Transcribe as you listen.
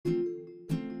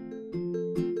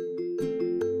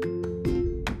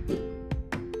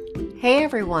Hey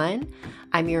everyone,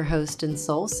 I'm your host and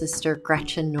soul sister,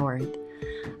 Gretchen North.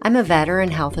 I'm a veteran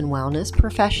health and wellness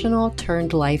professional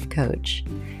turned life coach.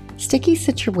 Sticky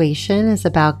Situation is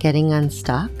about getting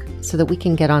unstuck so that we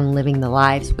can get on living the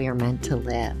lives we are meant to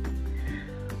live.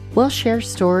 We'll share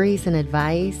stories and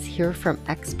advice, hear from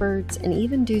experts, and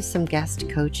even do some guest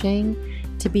coaching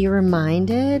to be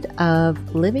reminded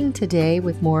of living today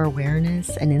with more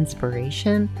awareness and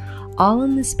inspiration, all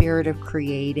in the spirit of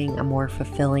creating a more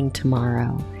fulfilling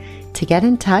tomorrow. To get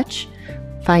in touch,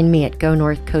 find me at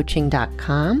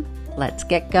gonorthcoaching.com. Let's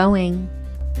get going.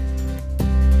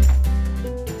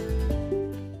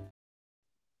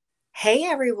 Hey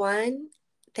everyone,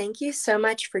 thank you so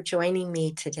much for joining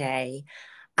me today.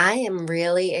 I am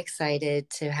really excited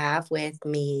to have with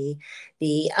me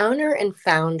the owner and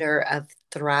founder of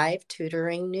Thrive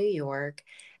Tutoring New York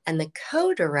and the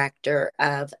co-director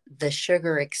of The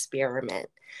Sugar Experiment,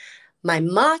 my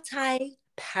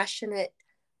multi-passionate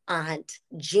aunt,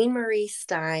 Jean Marie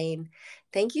Stein.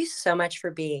 Thank you so much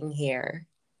for being here.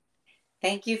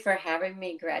 Thank you for having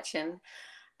me, Gretchen.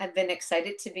 I've been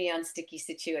excited to be on Sticky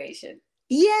Situation.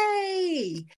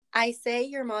 Yay! I say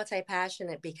you're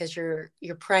multi-passionate because your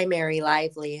primary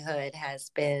livelihood has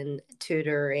been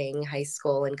tutoring high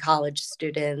school and college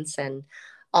students and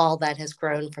all that has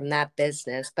grown from that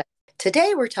business. But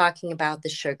today we're talking about the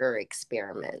sugar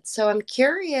experiment. So I'm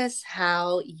curious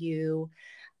how you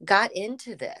got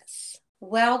into this.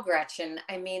 Well, Gretchen,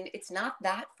 it's not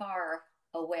that far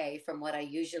away from what I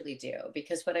usually do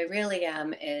because what I really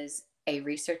am is a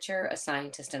researcher, a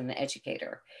scientist, and an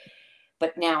educator.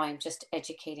 But now I'm just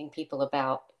educating people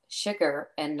about sugar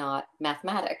and not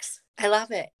mathematics. I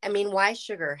love it. Why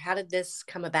sugar? How did this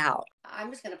come about? I'm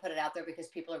just going to put it out there because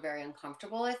people are very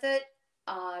uncomfortable with it.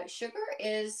 Sugar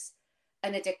is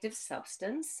an addictive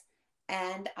substance.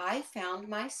 And I found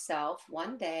myself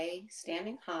one day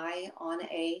standing high on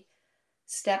a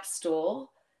step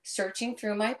stool, searching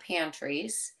through my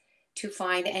pantries to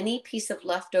find any piece of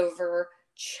leftover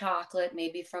chocolate,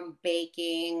 maybe from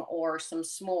baking or some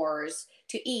s'mores,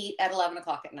 to eat at 11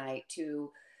 o'clock at night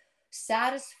to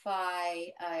satisfy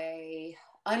a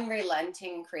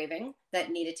unrelenting craving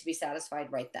that needed to be satisfied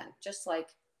right then. Just like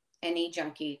any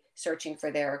junkie searching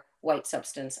for their white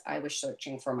substance, I was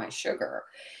searching for my sugar.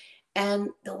 And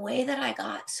the way that I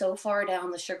got so far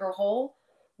down the sugar hole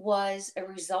was a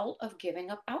result of giving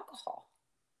up alcohol.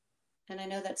 And I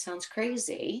know that sounds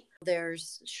crazy.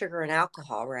 There's sugar and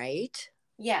alcohol, right?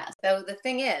 Yeah. So the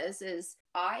thing is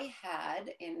I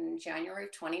had in January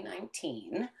of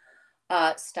 2019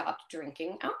 stopped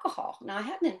drinking alcohol. Now I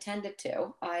hadn't intended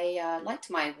to. I liked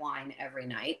my wine every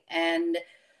night, and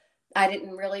I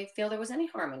didn't really feel there was any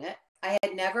harm in it. I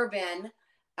had never been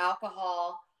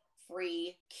alcohol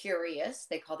free curious.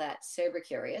 They call that sober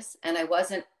curious. And I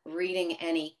wasn't reading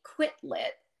any quit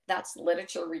lit. That's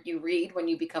literature you read when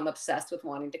you become obsessed with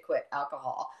wanting to quit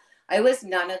alcohol. I was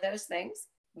none of those things.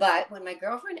 But when my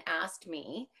girlfriend asked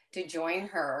me to join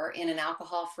her in an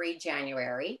alcohol free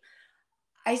January,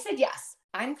 I said yes.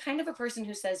 I'm kind of a person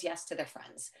who says yes to their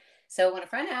friends. So when a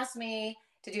friend asks me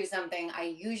to do something,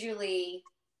 I usually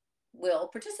will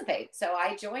participate. So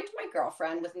I joined my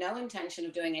girlfriend with no intention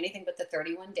of doing anything but the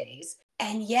 31 days.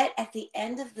 And yet at the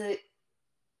end of the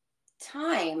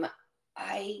time,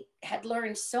 I had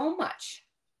learned so much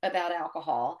about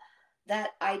alcohol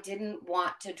that I didn't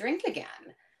want to drink again.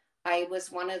 I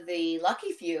was one of the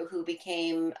lucky few who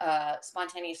became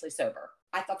spontaneously sober.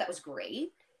 I thought that was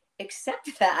great,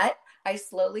 except that I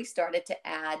slowly started to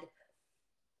add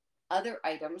other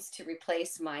items to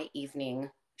replace my evening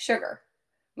sugar,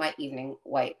 my evening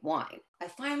white wine. I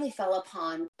finally fell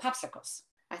upon popsicles.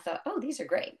 I thought, oh, these are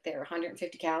great. They're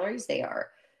 150 calories. They are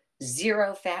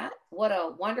zero fat. What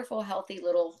a wonderful, healthy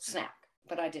little snack.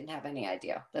 But I didn't have any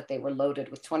idea that they were loaded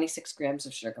with 26 grams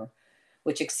of sugar,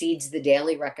 which exceeds the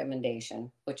daily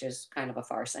recommendation, which is kind of a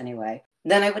farce anyway.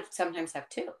 Then I would sometimes have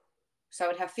two. So I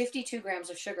would have 52 grams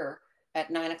of sugar at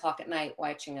 9 o'clock at night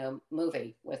watching a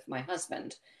movie with my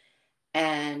husband.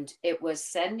 And it was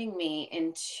sending me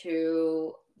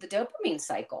into the dopamine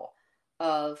cycle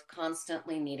of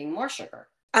constantly needing more sugar.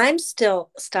 I'm still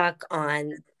stuck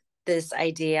on this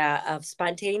idea of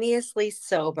spontaneously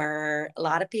sober. A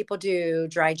lot of people do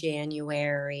dry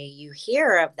January. You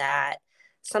hear of that.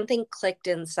 Something clicked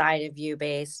inside of you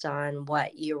based on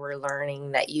what you were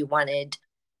learning that you wanted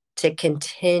to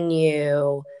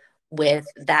continue with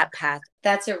that path.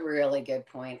 That's a really good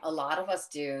point. A lot of us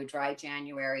do dry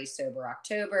January, sober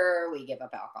October. We give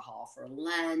up alcohol for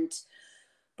Lent,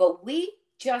 but we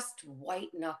just white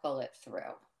knuckle it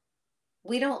through.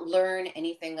 We don't learn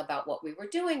anything about what we were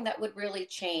doing that would really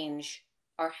change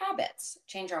our habits,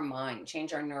 change our mind,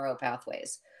 change our neural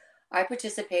pathways. I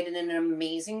participated in an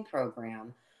amazing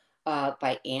program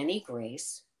by Annie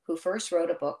Grace, who first wrote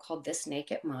a book called This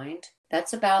Naked Mind.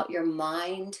 That's about your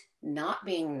mind not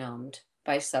being numbed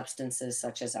by substances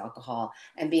such as alcohol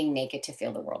and being naked to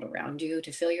feel the world around you,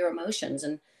 to feel your emotions.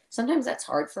 And sometimes that's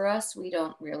hard for us. We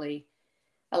don't really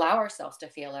allow ourselves to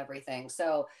feel everything.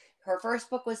 So her first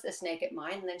book was This Naked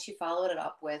Mind, and then she followed it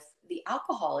up with The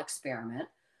Alcohol Experiment,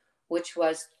 which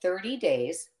was 30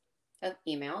 days of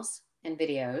emails and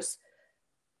videos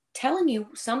telling you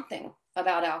something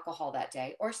about alcohol that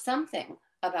day or something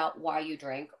about why you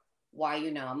drink, why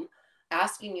you numb,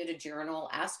 asking you to journal,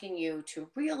 asking you to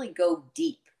really go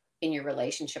deep in your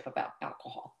relationship about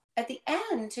alcohol. At the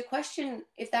end, to question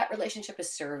if that relationship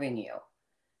is serving you.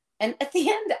 And at the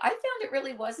end, I found it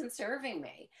really wasn't serving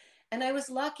me. And I was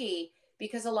lucky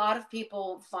because a lot of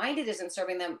people find it isn't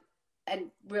serving them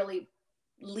and really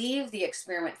leave the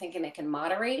experiment thinking it can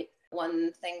moderate.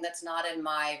 One thing that's not in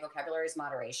my vocabulary is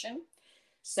moderation.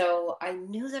 So I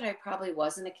knew that I probably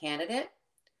wasn't a candidate.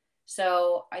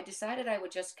 So I decided I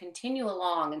would just continue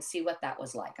along and see what that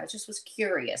was like. I just was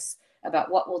curious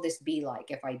about what will this be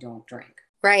like if I don't drink.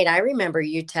 Right. I remember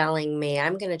you telling me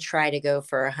I'm going to try to go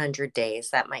for 100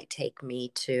 days. That might take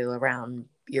me to around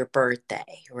your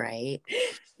birthday, right?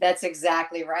 That's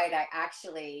exactly right. I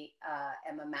actually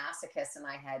am a masochist, and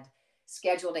I had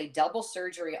scheduled a double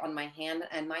surgery on my hand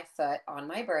and my foot on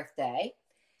my birthday.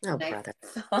 Oh, And brother.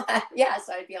 yes,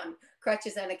 I'd be on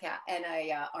crutches and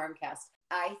a arm cast.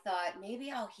 I thought maybe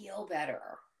I'll heal better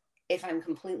if I'm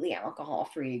completely alcohol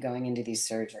free going into these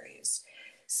surgeries.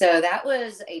 So that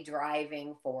was a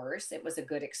driving force. It was a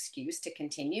good excuse to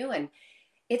continue. And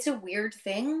it's a weird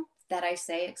thing that I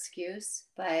say excuse,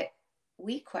 but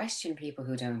we question people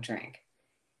who don't drink.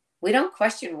 We don't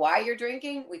question why you're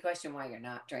drinking. We question why you're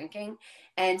not drinking.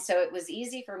 And so it was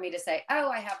easy for me to say, oh,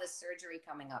 I have this surgery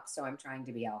coming up, so I'm trying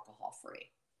to be alcohol free.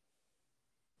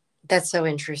 That's so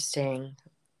interesting.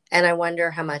 And I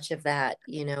wonder how much of that,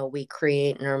 we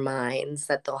create in our minds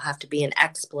that there'll have to be an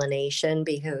explanation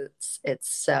because it's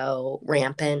so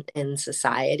rampant in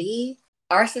society.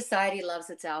 Our society loves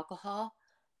its alcohol,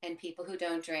 and people who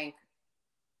don't drink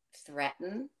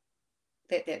threaten.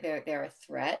 They're a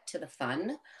threat to the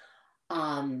fun.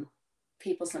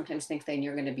 People sometimes think that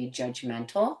you're going to be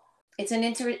judgmental.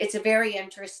 It's a very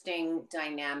interesting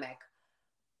dynamic.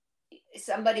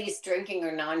 Somebody's drinking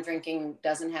or non-drinking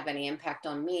doesn't have any impact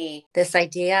on me. This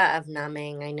idea of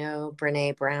numbing, I know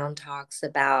Brene Brown talks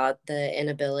about the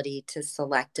inability to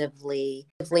selectively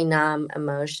numb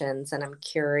emotions. And I'm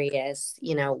curious,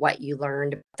 what you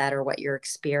learned about that or what your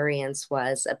experience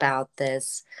was about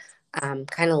this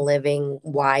kind of living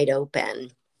wide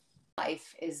open.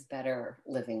 Life is better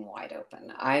living wide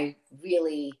open. I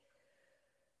really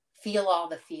feel all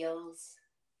the feels.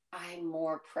 I'm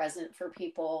more present for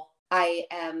people. I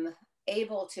am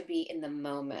able to be in the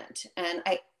moment. And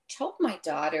I told my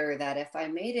daughter that if I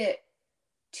made it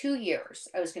 2 years,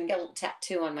 I was going to get a little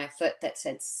tattoo on my foot that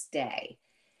said stay.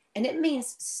 And it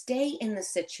means stay in the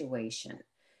situation.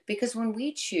 Because when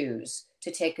we choose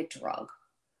to take a drug,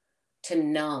 to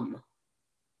numb,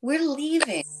 we're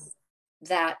leaving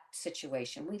that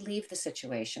situation. We leave the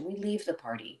situation. We leave the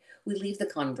party. We leave the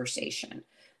conversation.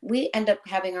 We end up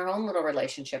having our own little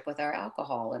relationship with our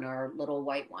alcohol and our little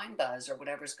white wine buzz or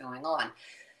whatever's going on.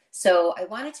 So I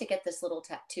wanted to get this little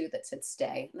tattoo that said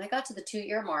stay. And I got to the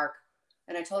 2-year mark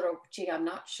and I told her, gee, I'm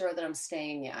not sure that I'm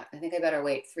staying yet. I think I better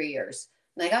wait 3 years.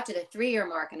 And I got to the 3-year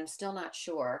mark and I'm still not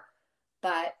sure.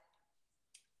 But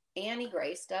Annie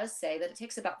Grace does say that it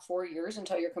takes about 4 years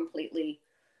until you're completely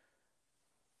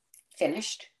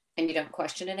finished and you don't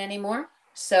question it anymore.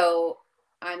 So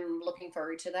I'm looking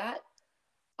forward to that.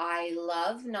 I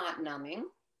love not numbing.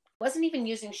 Wasn't even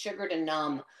using sugar to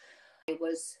numb. I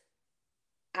was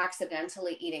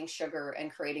accidentally eating sugar and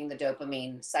creating the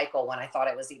dopamine cycle when I thought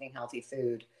I was eating healthy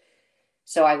food.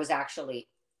 So I was actually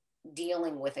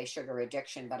dealing with a sugar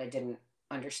addiction, but I didn't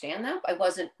understand that. I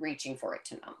wasn't reaching for it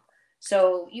to numb.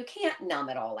 So you can't numb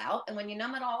it all out. And when you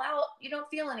numb it all out, you don't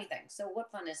feel anything. So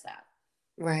what fun is that?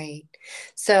 Right.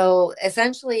 So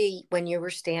essentially, when you were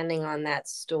standing on that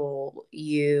stool,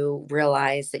 you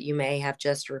realized that you may have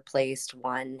just replaced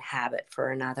one habit for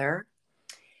another.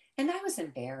 And I was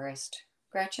embarrassed.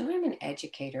 Gretchen, I'm an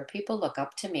educator. People look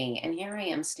up to me. And here I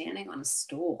am standing on a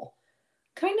stool,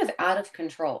 kind of out of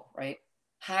control, right?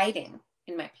 Hiding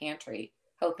in my pantry,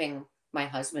 hoping my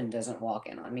husband doesn't walk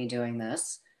in on me doing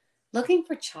this, looking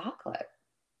for chocolate.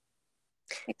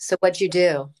 So what'd you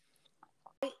do?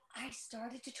 I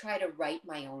started to try to write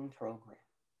my own program,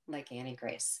 like Annie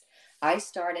Grace. I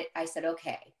said,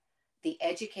 okay, the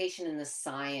education and the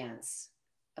science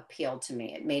appealed to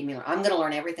me. It made me learn. I'm going to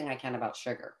learn everything I can about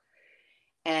sugar.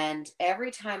 And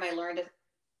every time I learned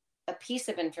a piece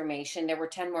of information, there were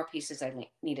 10 more pieces I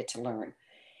needed to learn.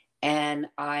 And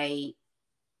I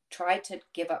tried to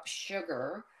give up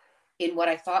sugar in what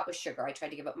I thought was sugar. I tried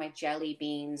to give up my jelly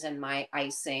beans and my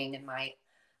icing and my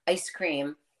ice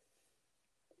cream,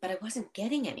 but I wasn't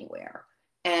getting anywhere.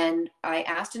 And I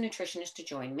asked a nutritionist to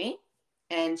join me,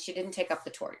 and she didn't take up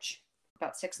the torch.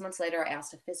 About 6 months later, I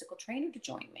asked a physical trainer to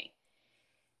join me,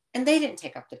 and they didn't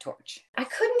take up the torch. I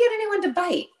couldn't get anyone to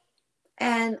bite,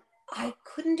 and I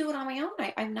couldn't do it on my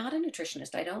own. I'm not a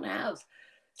nutritionist. I don't have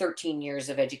 13 years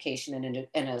of education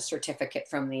and a certificate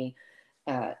from the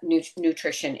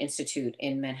Nutrition Institute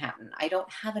in Manhattan. I don't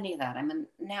have any of that. I'm a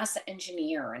NASA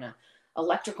engineer and an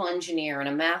electrical engineer and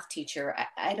a math teacher.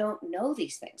 I don't know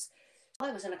these things.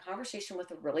 I was in a conversation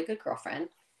with a really good girlfriend,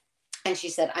 and she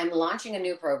said, I'm launching a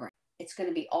new program. It's going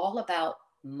to be all about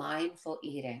mindful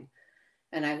eating.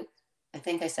 And I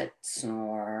think I said,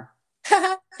 snore.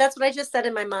 That's what I just said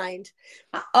in my mind.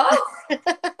 Oh, and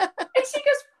she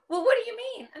goes, well, what do you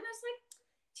mean? And I was like,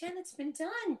 Jen, it's been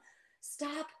done.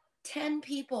 Stop 10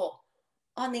 people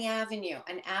on the avenue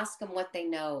and ask them what they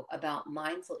know about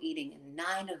mindful eating, and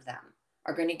 9 of them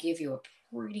are going to give you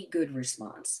a pretty good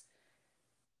response.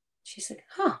 She said,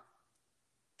 huh.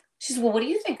 She said, well, what do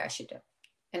you think I should do?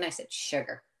 And I said,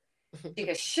 sugar. She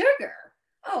goes, sugar?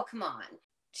 Oh, come on.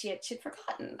 She'd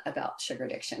forgotten about sugar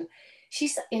addiction.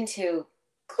 She's into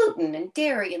gluten and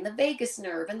dairy and the vagus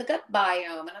nerve and the gut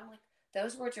biome. And I'm like,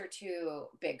 those words are too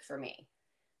big for me.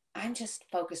 I'm just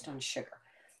focused on sugar.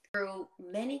 Through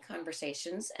many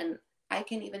conversations, and I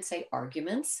can even say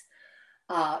arguments,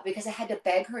 because I had to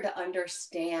beg her to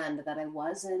understand that I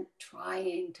wasn't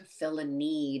trying to fill a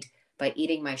need by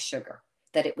eating my sugar,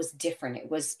 that it was different.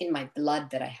 It was in my blood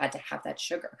that I had to have that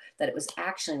sugar, that it was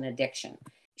actually an addiction.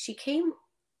 She came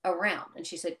around and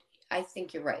she said, I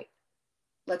think you're right.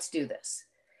 Let's do this.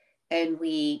 And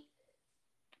we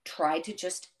tried to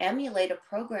just emulate a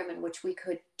program in which we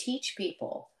could teach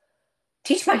people,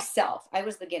 teach myself, I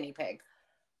was the guinea pig,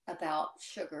 about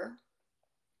sugar,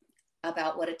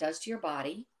 about what it does to your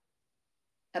body,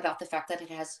 about the fact that it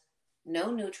has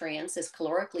no nutrients, is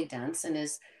calorically dense, and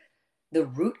is the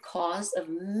root cause of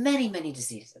many, many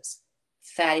diseases.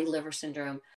 Fatty liver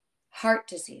syndrome, heart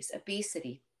disease,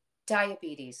 obesity,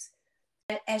 diabetes.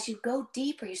 As you go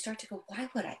deeper, you start to go, why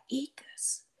would I eat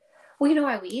this? Well, you know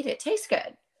why we eat it. It tastes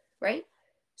good, right?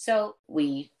 So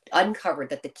we uncovered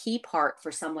that the key part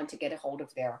for someone to get a hold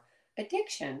of their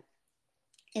addiction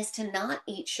is to not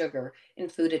eat sugar in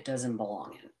food it doesn't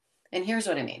belong in. And here's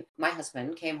what I mean. My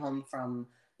husband came home from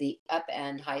the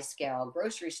up-end high-scale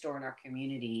grocery store in our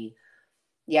community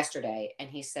yesterday, and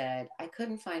he said, I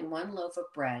couldn't find one loaf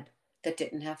of bread that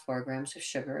didn't have 4 grams of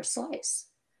sugar a slice.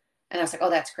 And I was like, oh,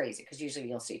 that's crazy, because usually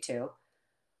you'll see 2.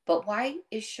 But why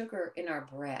is sugar in our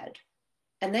bread?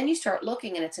 And then you start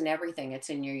looking, and it's in everything. It's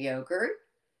in your yogurt.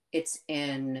 It's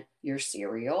in your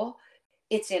cereal.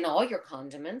 It's in all your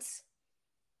condiments.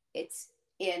 It's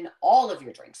in all of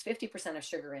your drinks. 50% of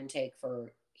sugar intake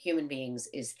for human beings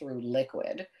is through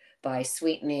liquid, by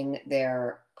sweetening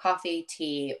their coffee,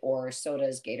 tea, or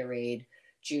sodas, Gatorade,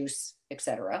 juice,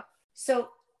 etc. So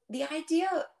the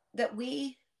idea that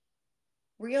we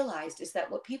realized is that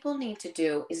what people need to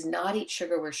do is not eat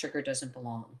sugar where sugar doesn't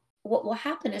belong. What will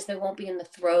happen is they won't be in the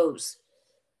throes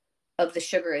of the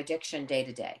sugar addiction day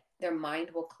to day. Their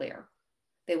mind will clear.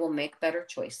 They will make better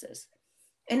choices.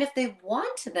 And if they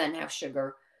want to then have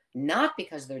sugar, not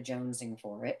because they're jonesing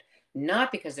for it,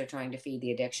 not because they're trying to feed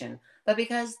the addiction, but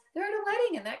because they're at a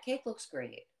wedding and that cake looks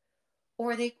great,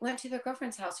 or they went to their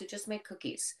girlfriend's house who just made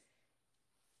cookies,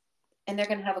 and they're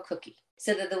going to have a cookie.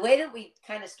 So the way that we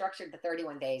kind of structured the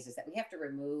 31 days is that we have to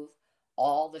remove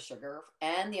all the sugar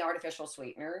and the artificial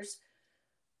sweeteners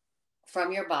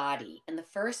from your body. In the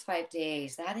first 5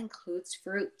 days, that includes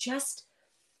fruit. Just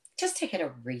take it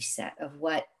a reset of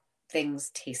what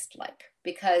things taste like.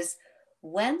 Because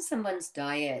when someone's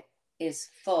diet is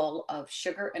full of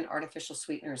sugar and artificial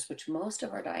sweeteners, which most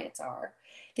of our diets are,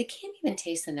 they can't even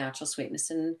taste the natural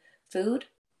sweetness in food.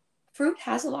 Fruit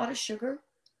has a lot of sugar,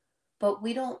 but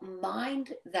we don't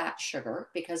mind that sugar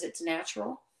because it's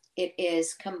natural. It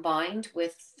is combined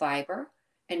with fiber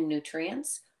and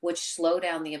nutrients, which slow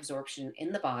down the absorption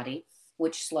in the body,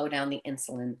 which slow down the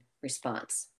insulin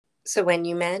response. So when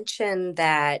you mentioned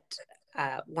that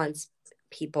once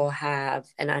people have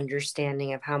an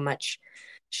understanding of how much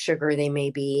sugar they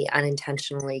may be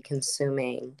unintentionally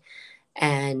consuming,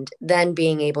 and then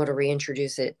being able to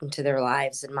reintroduce it into their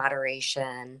lives in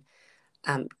moderation,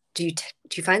 Do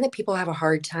you find that people have a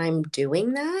hard time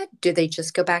doing that? Do they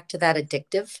just go back to that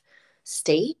addictive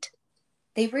state?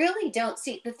 They really don't.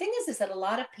 See, the thing is that a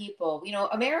lot of people,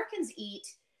 Americans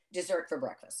eat dessert for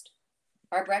breakfast.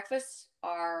 Our breakfasts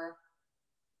are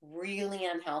really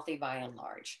unhealthy by and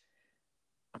large.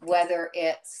 Whether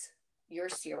it's your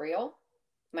cereal,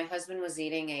 my husband was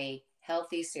eating a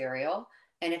healthy cereal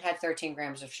and it had 13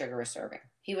 grams of sugar a serving.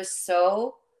 He was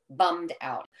so bummed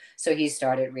out. So he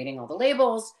started reading all the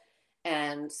labels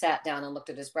and sat down and looked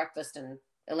at his breakfast and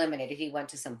eliminated. He went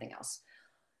to something else.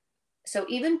 So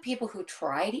even people who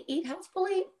try to eat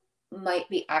healthfully might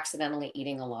be accidentally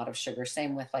eating a lot of sugar.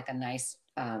 Same with like a nice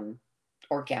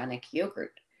organic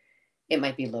yogurt. It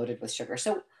might be loaded with sugar.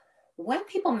 So when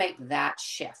people make that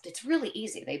shift, it's really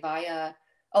easy. They buy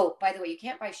oh, by the way, you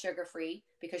can't buy sugar free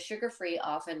because sugar free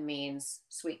often means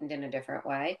sweetened in a different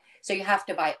way. So you have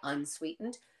to buy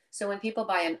unsweetened. So when people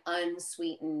buy an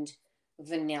unsweetened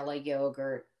vanilla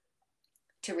yogurt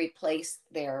to replace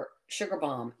their sugar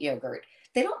bomb yogurt,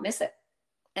 they don't miss it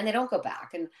and they don't go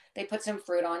back, and they put some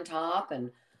fruit on top,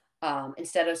 and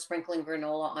instead of sprinkling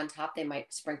granola on top, they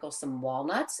might sprinkle some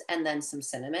walnuts and then some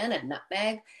cinnamon and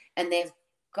nutmeg, and they've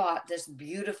got this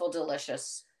beautiful,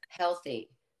 delicious, healthy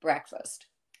breakfast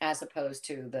as opposed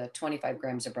to the 25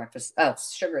 grams of breakfast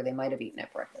sugar they might have eaten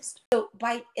at breakfast. So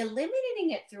by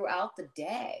eliminating it throughout the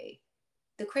day,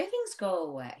 the cravings go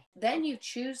away. Then you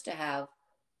choose to have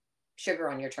sugar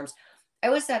on your terms. I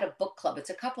was at a book club. It's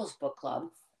a couples book club.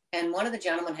 And one of the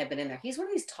gentlemen had been in there. He's one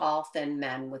of these tall, thin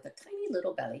men with a tiny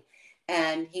little belly.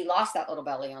 And he lost that little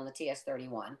belly on the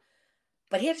TS31.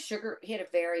 But he had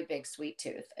a very big sweet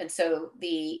tooth. And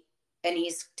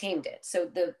he's tamed it. So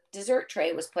the dessert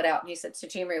tray was put out and he said, "So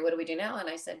Jean Marie, what do we do now?" And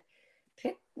I said,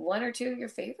 "Pick one or two of your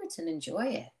favorites and enjoy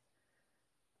it."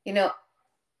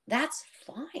 That's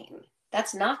fine.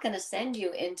 That's not going to send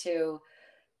you into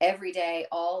every day,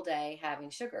 all day having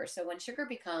sugar. So when sugar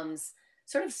becomes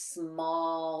sort of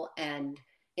small and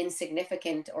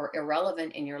insignificant or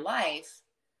irrelevant in your life,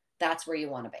 that's where you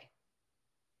want to be.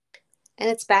 And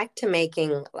it's back to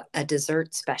making a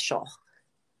dessert special.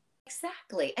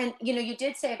 Exactly. And, you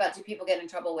did say about, do people get in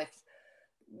trouble with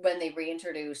when they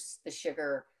reintroduce the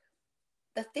sugar?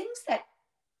 The things that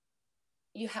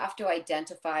you have to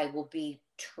identify will be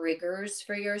triggers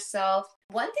for yourself.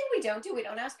 One thing we don't do, we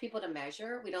don't ask people to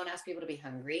measure. We don't ask people to be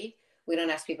hungry. We don't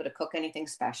ask people to cook anything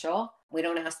special. We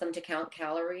don't ask them to count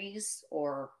calories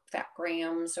or fat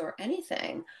grams or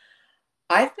anything.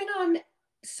 I've been on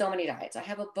so many diets. I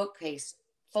have a bookcase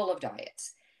full of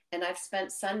diets. And I've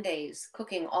spent Sundays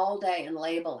cooking all day and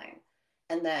labeling.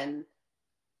 And then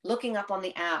looking up on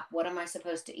the app, what am I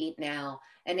supposed to eat now?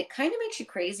 And it kind of makes you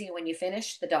crazy when you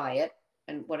finish the diet,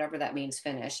 and whatever that means,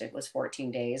 finish. It was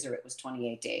 14 days or it was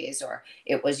 28 days or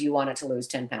it was you wanted to lose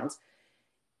 10 pounds.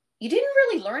 You didn't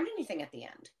really learn anything at the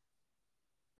end.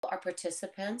 Our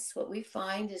participants, what we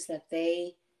find is that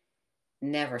they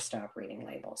never stop reading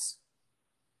labels.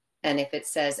 And if it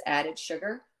says added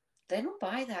sugar, they don't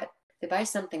buy that. They buy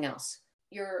something else.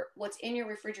 What's in your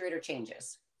refrigerator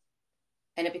changes.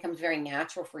 And it becomes very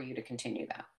natural for you to continue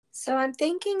that. So I'm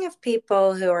thinking of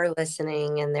people who are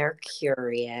listening and they're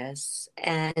curious,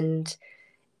 and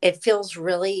it feels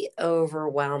really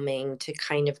overwhelming to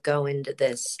kind of go into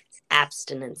this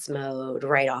abstinence mode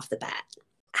right off the bat.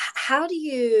 How do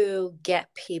you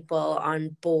get people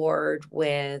on board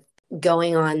with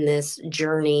going on this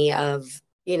journey of,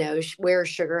 where's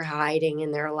sugar hiding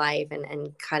in their life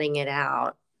and cutting it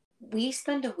out? We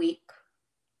spend a week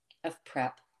of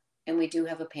prep, and we do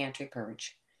have a pantry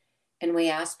purge. And we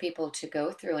ask people to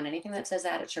go through, and anything that says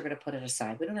added sugar, to put it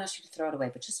aside. We don't ask you to throw it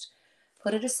away, but just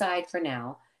put it aside for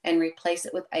now and replace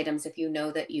it with items. If you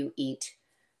know that you eat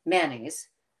mayonnaise,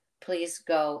 please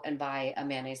go and buy a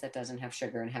mayonnaise that doesn't have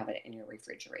sugar and have it in your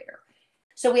refrigerator.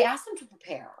 So we ask them to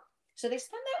prepare. So they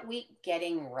spend that week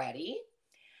getting ready,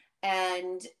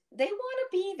 and they want to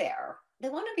be there. They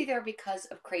want to be there because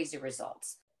of crazy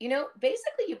results.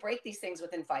 Basically you break these things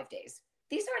within 5 days.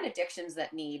 These aren't addictions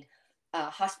that need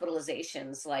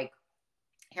hospitalizations like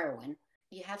heroin.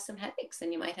 You have some headaches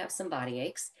and you might have some body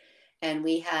aches. And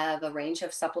we have a range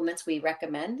of supplements we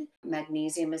recommend.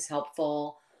 Magnesium is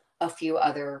helpful. A few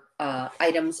other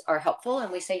items are helpful.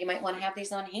 And we say you might want to have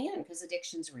these on hand because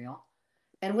addiction's real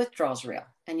and withdrawal's real.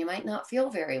 And you might not feel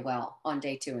very well on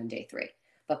day 2 and day 3.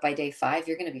 But by day 5,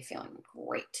 you're going to be feeling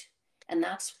great. And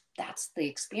that's the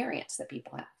experience that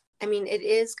people have. I mean, it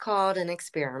is called an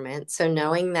experiment. So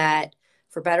knowing that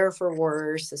for better or for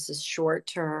worse, this is short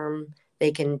term,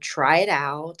 they can try it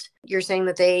out. You're saying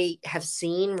that they have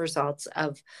seen results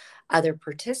of other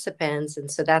participants. And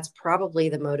so that's probably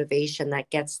the motivation that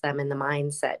gets them in the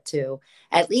mindset to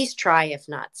at least try, if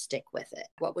not stick with it.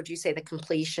 What would you say the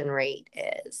completion rate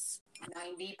is?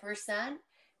 90%.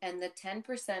 And the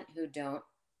 10% who don't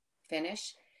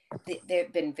finish, there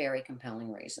have been very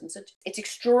compelling reasons. It's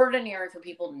extraordinary for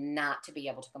people not to be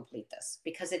able to complete this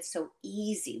because it's so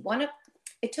easy.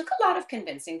 It took a lot of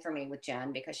convincing for me with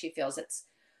Jen because she feels it's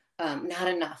not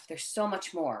enough. There's so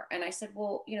much more. And I said,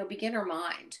 well, beginner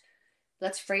mind.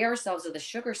 Let's free ourselves of the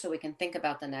sugar so we can think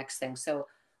about the next thing. So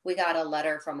we got a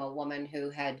letter from a woman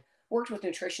who had worked with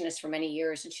nutritionists for many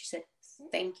years. And she said,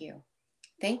 thank you.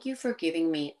 Thank you for giving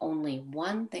me only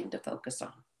one thing to focus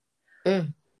on.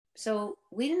 Mm. So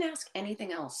we didn't ask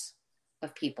anything else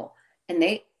of people. And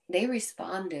they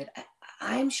responded.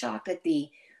 I'm shocked at the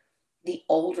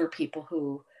older people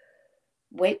who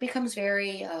weight becomes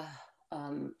very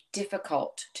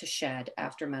difficult to shed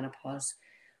after menopause.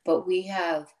 But we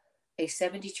have a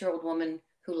 72-year-old woman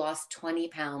who lost 20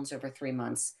 pounds over 3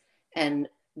 months and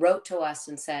wrote to us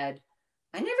and said,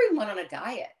 I never even went on a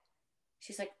diet.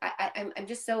 She's like, I'm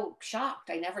just so shocked.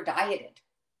 I never dieted.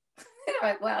 I'm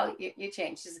like, well, you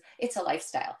changed. It's a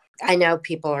lifestyle. I know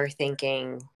people are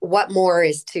thinking, what more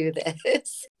is to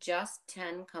this? Just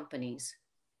 10 companies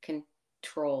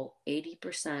control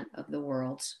 80% of the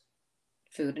world's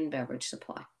food and beverage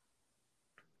supply.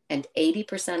 And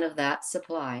 80% of that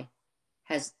supply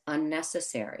has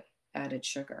unnecessary added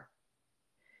sugar.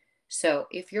 So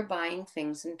if you're buying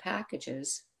things in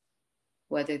packages,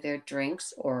 whether they're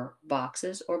drinks or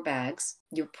boxes or bags,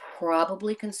 you're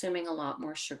probably consuming a lot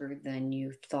more sugar than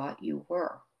you thought you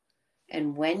were.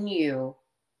 And when you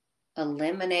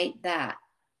eliminate that,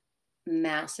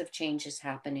 massive changes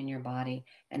happen in your body,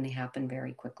 and they happen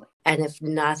very quickly. And if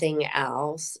nothing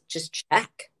else, just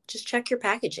check your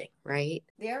packaging, right?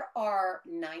 There are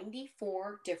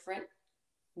 94 different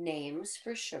names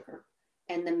for sugar,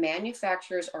 and the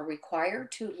manufacturers are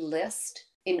required to list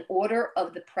in order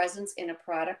of the presence in a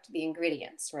product the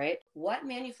ingredients, right? What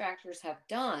manufacturers have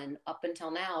done up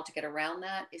until now to get around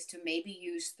that is to maybe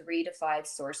use 3 to 5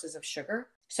 sources of sugar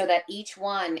so that each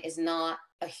one is not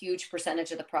a huge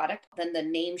percentage of the product. Then the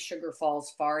name sugar falls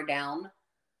far down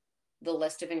the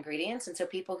list of ingredients. And so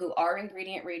people who are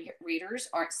ingredient readers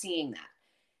aren't seeing that.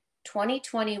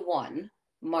 2021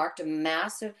 marked a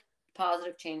massive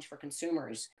positive change for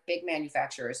consumers. Big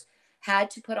manufacturers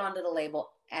had to put onto the label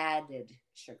added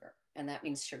sugar. And that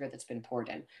means sugar that's been poured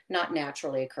in, not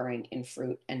naturally occurring in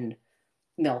fruit and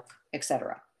milk,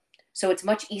 etc. So it's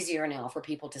much easier now for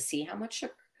people to see how much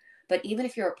sugar. But even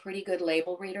if you're a pretty good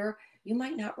label reader, you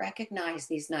might not recognize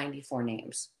these 94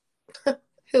 names.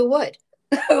 Who would?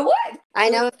 Who would? I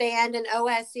know if they end in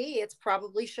OSE, it's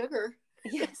probably sugar.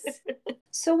 Yes.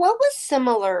 So what was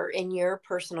similar in your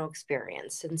personal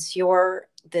experience, since you're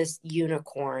this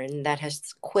unicorn that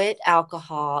has quit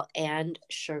alcohol and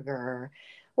sugar?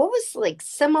 What was like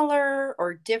similar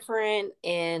or different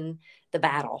in the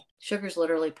battle? Sugar's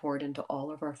literally poured into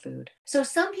all of our food. So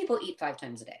some people eat 5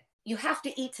 times a day. You have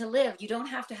to eat to live. You don't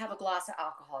have to have a glass of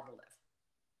alcohol to live,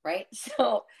 right?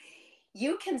 So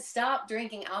you can stop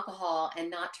drinking alcohol and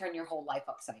not turn your whole life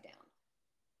upside down.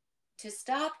 To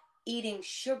stop eating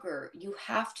sugar, you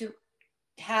have to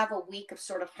have a week of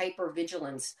sort of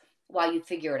hypervigilance while you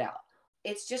figure it out.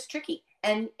 It's just tricky.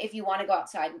 And if you want to go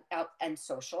out and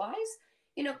socialize,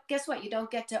 guess what? You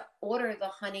don't get to order the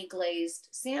honey glazed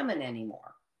salmon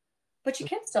anymore. But you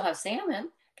can still have salmon.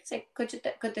 You can say,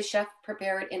 could the chef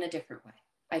prepare it in a different way?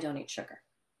 I don't eat sugar.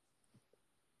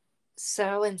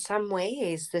 So in some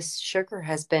ways, this sugar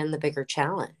has been the bigger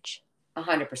challenge.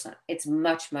 100%. It's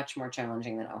much, much more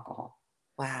challenging than alcohol.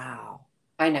 Wow.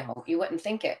 I know. You wouldn't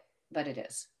think it, but it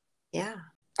is. Yeah.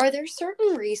 Are there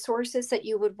certain resources that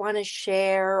you would want to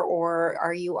share, or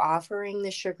are you offering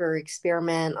the sugar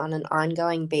experiment on an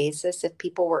ongoing basis if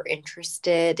people were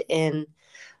interested in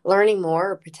learning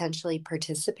more or potentially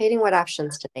participating? What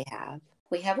options do they have?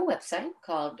 We have a website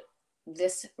called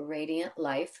This Radiant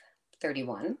Life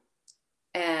 31.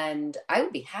 And I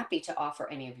would be happy to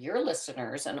offer any of your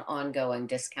listeners an ongoing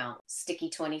discount, Sticky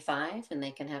 25, and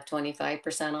they can have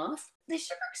 25% off. The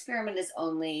sugar experiment is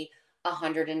only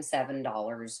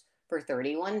 $107 for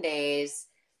 31 days.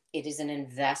 It is an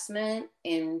investment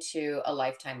into a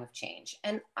lifetime of change.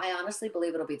 And I honestly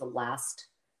believe it'll be the last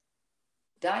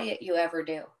diet you ever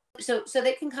do. So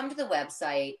they can come to the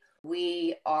website.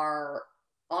 We are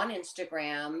on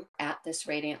Instagram at This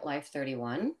Radiant Life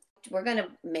 31. We're going to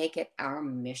make it our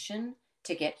mission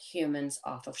to get humans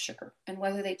off of sugar. And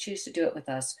whether they choose to do it with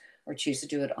us or choose to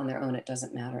do it on their own, it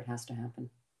doesn't matter. It has to happen.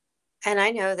 And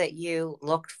I know that you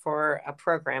looked for a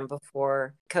program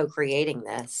before co-creating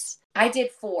this. I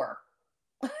did 4.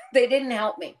 They didn't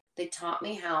help me. They taught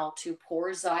me how to pour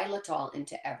xylitol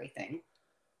into everything,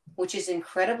 which is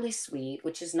incredibly sweet,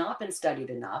 which has not been studied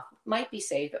enough. Might be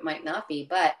safe, it might not be,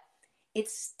 but it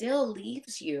still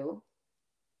leaves you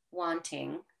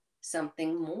wanting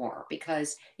something more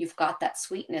because you've got that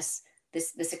sweetness,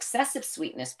 this excessive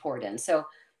sweetness poured in. So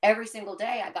every single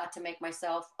day I got to make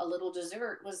myself a little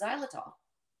dessert with xylitol.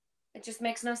 It just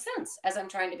makes no sense as I'm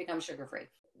trying to become sugar free.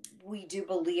 We do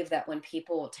believe that when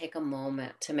people take a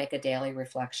moment to make a daily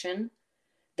reflection,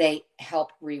 they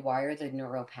help rewire the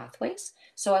neural pathways.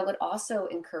 So I would also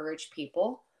encourage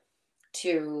people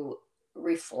to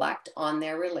reflect on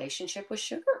their relationship with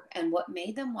sugar and what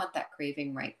made them want that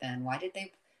craving right then. Why did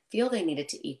they feel they needed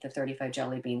to eat the 35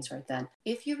 jelly beans right then?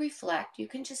 If you reflect, you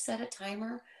can just set a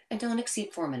timer and don't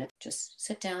exceed 4 minutes. Just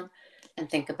sit down and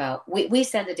think about, we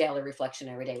send a daily reflection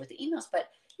every day with the emails, but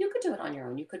you could do it on your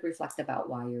own. You could reflect about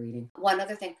why you're eating. One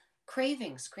other thing,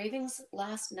 cravings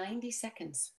last 90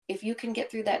 seconds. If you can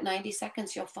get through that 90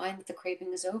 seconds, you'll find that the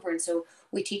craving is over. And so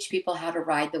we teach people how to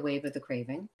ride the wave of the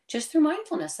craving just through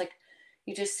mindfulness. Like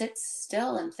you just sit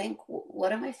still and think,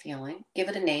 what am I feeling? Give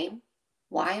it a name.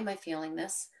 Why am I feeling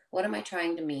this? What am I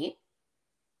trying to meet?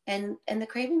 And the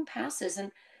craving passes.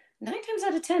 And 9 times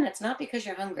out of 10, it's not because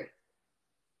you're hungry.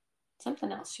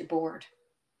 Something else. You're bored.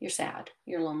 You're sad.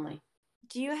 You're lonely.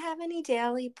 Do you have any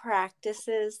daily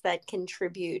practices that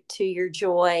contribute to your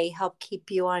joy, help keep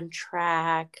you on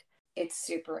track? It's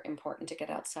super important to get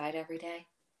outside every day,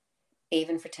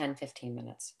 even for 10, 15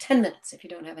 minutes. 10 minutes if you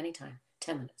don't have any time.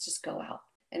 10 minutes, just go out.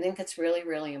 I think that's really,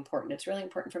 really important. It's really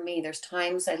important for me. There's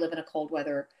times I live in a cold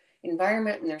weather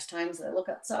environment, and there's times that I look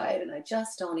outside and I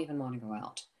just don't even want to go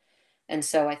out. And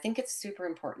so I think it's super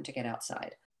important to get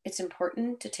outside. It's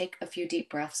important to take a few deep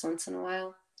breaths once in a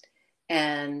while.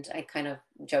 And I kind of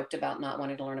joked about not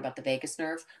wanting to learn about the vagus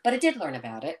nerve, but I did learn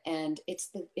about it. And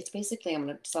it's basically, I'm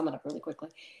going to sum it up really quickly.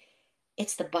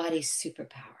 It's the body's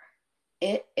superpower.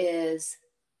 It is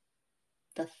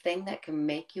the thing that can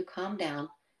make you calm down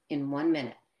in 1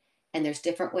 minute. And there's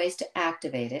different ways to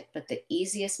activate it, but the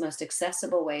easiest, most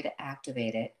accessible way to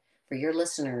activate it for your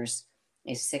listeners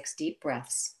is 6 deep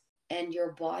breaths. And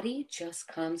your body just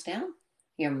calms down.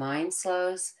 Your mind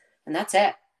slows, and that's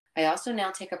it. I also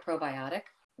now take a probiotic.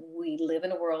 We live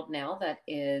in a world now that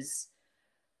is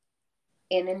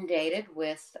inundated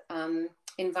with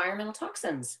environmental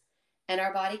toxins, and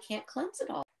our body can't cleanse it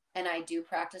all. And I do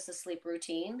practice a sleep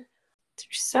routine.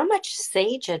 There's so much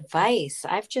sage advice.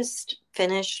 I've just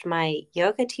finished my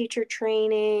yoga teacher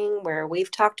training where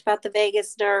we've talked about the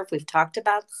vagus nerve, we've talked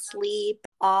about sleep.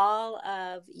 All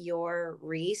of your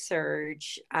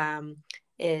research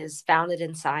is founded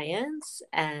in science,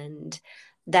 and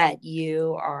that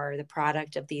you are the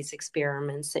product of these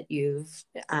experiments that you've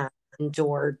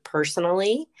endured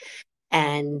personally.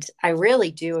 And I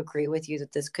really do agree with you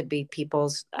that this could be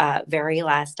people's very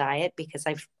last diet, because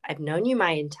I've known you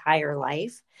my entire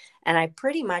life, and I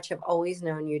pretty much have always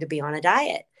known you to be on a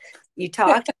diet. You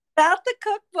talked about the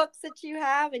cookbooks that you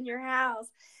have in your house,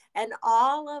 and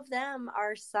all of them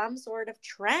are some sort of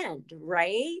trend,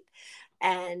 right?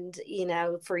 And, you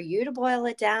know, for you to boil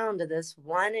it down to this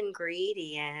one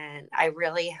ingredient, I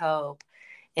really hope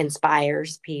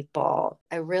inspires people.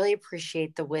 I really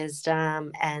appreciate the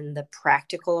wisdom and the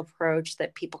practical approach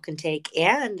that people can take,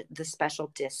 and the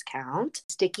special discount.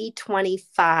 Sticky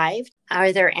 25.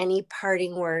 Are there any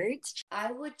parting words?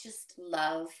 I would just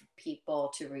love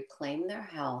people to reclaim their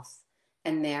health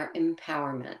and their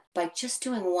empowerment by just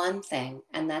doing one thing,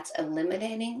 and that's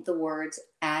eliminating the words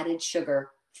added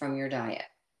sugar from your diet.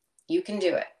 You can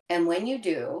do it. And when you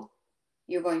do,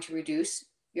 you're going to reduce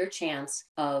your chance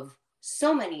of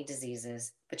so many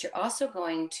diseases, but you're also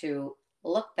going to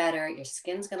look better. Your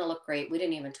skin's going to look great. We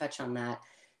didn't even touch on that.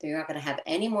 You're not going to have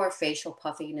any more facial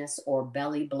puffiness or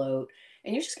belly bloat,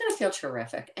 and you're just going to feel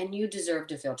terrific, and you deserve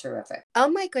to feel terrific. Oh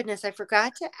my goodness, I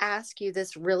forgot to ask you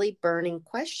this really burning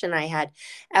question I had.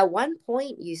 At one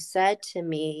point, you said to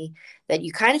me that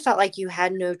you kind of felt like you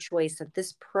had no choice, that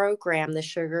this program, the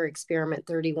Sugar Experiment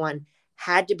 31,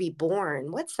 had to be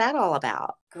born. What's that all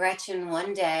about? Gretchen,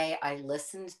 one day I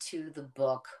listened to the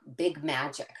book Big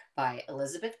Magic by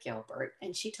Elizabeth Gilbert,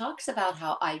 and she talks about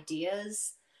how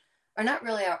ideas are not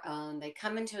really our own. They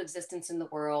come into existence in the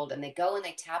world, and they go and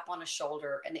they tap on a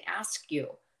shoulder and they ask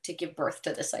you to give birth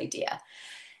to this idea.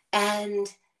 And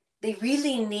they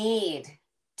really need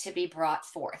to be brought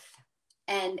forth.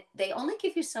 And they only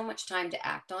give you so much time to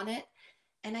act on it.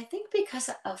 And I think because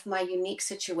of my unique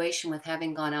situation with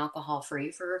having gone alcohol free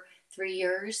for 3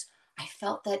 years, I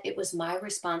felt that it was my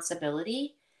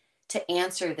responsibility to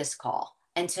answer this call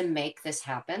and to make this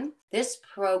happen. This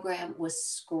program was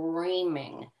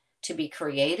screaming to be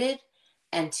created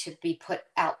and to be put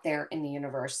out there in the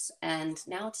universe. And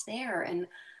now it's there. And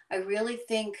I really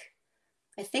think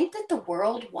that the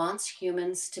world wants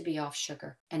humans to be off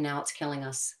sugar, and now it's killing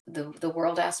us. The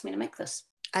world asked me to make this.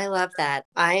 I love that.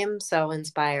 I am so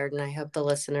inspired, and I hope the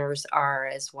listeners are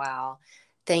as well.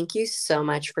 Thank you so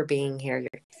much for being here.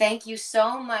 Thank you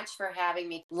so much for having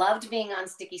me. Loved being on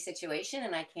Sticky Situation,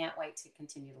 and I can't wait to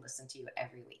continue to listen to you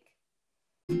every week.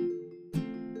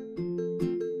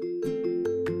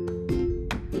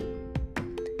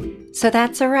 So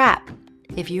that's a wrap.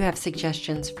 If you have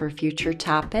suggestions for future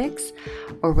topics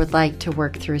or would like to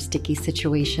work through a sticky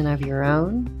situation of your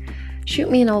own, shoot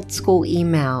me an old school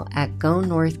email at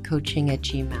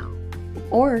gonorthcoaching@gmail.com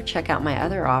or check out my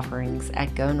other offerings at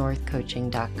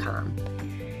gonorthcoaching.com.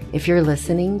 If you're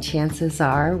listening, chances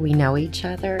are we know each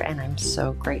other, and I'm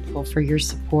so grateful for your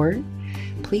support.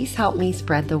 Please help me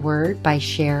spread the word by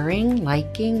sharing,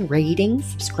 liking, rating,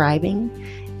 subscribing.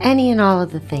 Any and all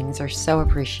of the things are so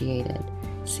appreciated.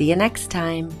 See you next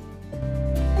time.